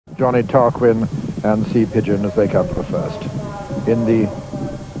Johnny Tarquin and Sea Pigeon as they come to the first. In the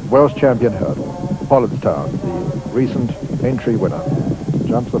Welsh champion hurdle, Pollardstown, the recent Aintree winner,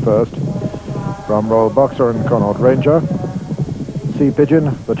 jumps the first from Royal Boxer and Connaught Ranger, Sea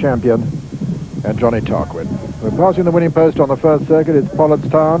Pigeon, the champion, and Johnny Tarquin. We're passing the winning post on the first circuit. It's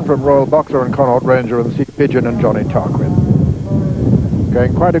Pollardstown from Royal Boxer and Connaught Ranger and Sea Pigeon and Johnny Tarquin.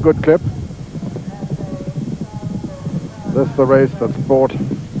 Going quite a good clip. This is the race that's brought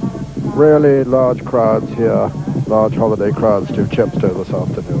really large crowds here, large holiday crowds to Chepstow this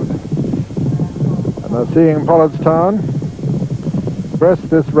afternoon. And they're seeing Pollardstown breast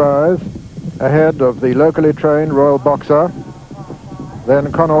this rise ahead of the locally trained Royal Boxer,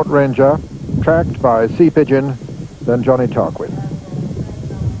 then Connaught Ranger, tracked by Sea Pigeon, then Johnny Tarquin,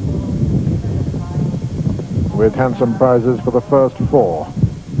 with handsome prizes for the first four.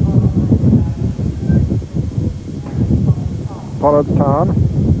 Pollardstown,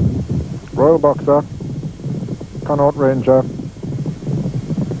 Royal Boxer, Connaught Ranger,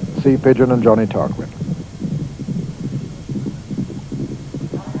 Sea Pigeon and Johnny Tarquin.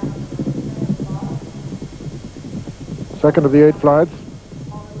 Second of the 8 flights.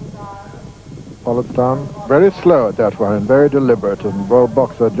 Pollardstown, very slow at that one and very deliberate, and Royal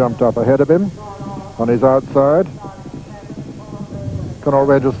Boxer jumped up ahead of him on his outside. Connaught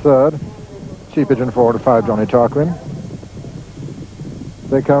Ranger's third, Sea Pigeon 4 to 5, Johnny Tarquin.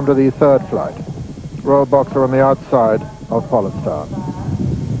 They come to the third flight. Royal Boxer on the outside of Pollardstown.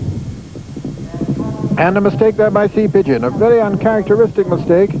 And a mistake there by Sea Pigeon, a very uncharacteristic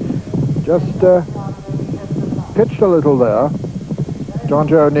mistake. Just pitched a little there. John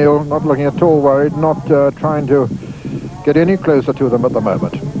Joe O'Neill not looking at all worried, not trying to get any closer to them at the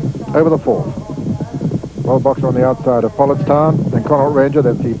moment. Over the fourth. Royal Boxer on the outside of Pollardstown, then Connaught Ranger,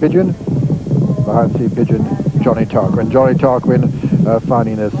 then Sea Pigeon. Behind Sea Pigeon, Johnny Tarquin. Johnny Tarquin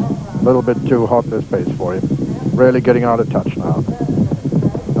finding this a little bit too hot, this pace for him. Really getting out of touch now.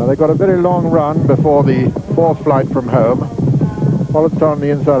 Now they've got a very long run before the fourth flight from home. Pollardstown on the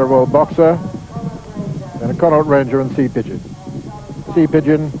inside of Royal Boxer, and Connaught Ranger and Sea Pigeon. Sea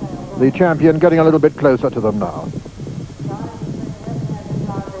Pigeon, the champion, getting a little bit closer to them now.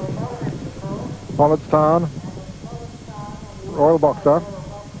 Pollardstown, Royal Boxer,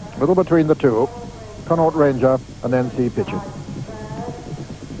 a little between the two, Connaught Ranger and then Sea Pigeon.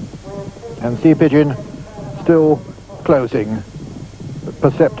 And Sea Pigeon still closing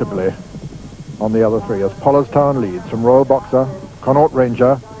perceptibly on the other three as Pollardstown leads from Royal Boxer, Connaught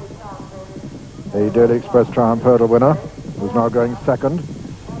Ranger, the Daily Express Triumph hurdle winner, who's now going second.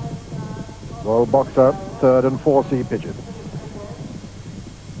 Royal Boxer, third, and 4 Sea Pigeon.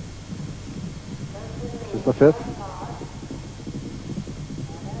 This is the fifth.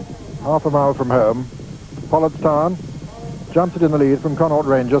 Half a mile from home. Pollardstown jumps it in the lead from Connaught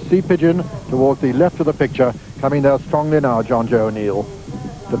Ranger. Sea Pigeon towards the left of the picture, coming there strongly now, John Joe O'Neill,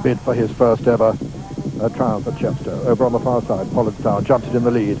 to bid for his first ever triumph at Chepstow. Over on the far side, Pollardstown jumps it in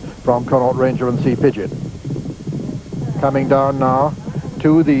the lead from Connaught Ranger and Sea Pigeon. Coming down now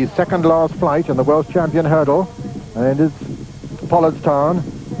to the second last flight in the Welsh champion hurdle, and it's Pollardstown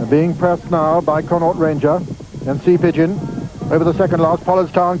being pressed now by Connaught Ranger and Sea Pigeon. Over the second last,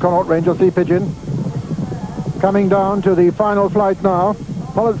 Pollardstown, Connaught Ranger, Sea Pigeon. Coming down to the final flight now.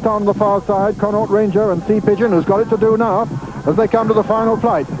 Pollardstown on the far side, Connaught Ranger and Sea Pigeon, who's got it to do now as they come to the final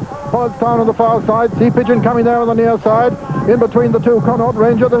flight. Pollardstown on the far side, Sea Pigeon coming there on the near side. In between the two, Connaught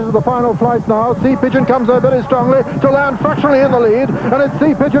Ranger. This is the final flight now. Sea Pigeon comes there very strongly to land fractionally in the lead, and it's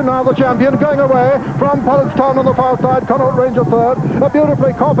Sea Pigeon now the champion, going away from Pollardstown on the far side, Connaught Ranger third. A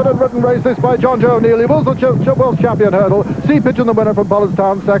beautifully confident written race this by John Joe O'Neill. He was the Welsh champion hurdle. Sea Pigeon the winner from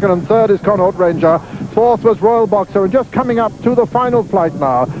Pollardstown, second, and third is Connaught Ranger. Fourth was Royal Boxer, and just coming up to the final flight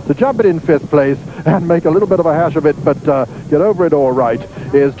now to jump it in fifth place and make a little bit of a hash of it, but get over it all right,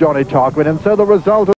 is Johnny Tarquin. And so the result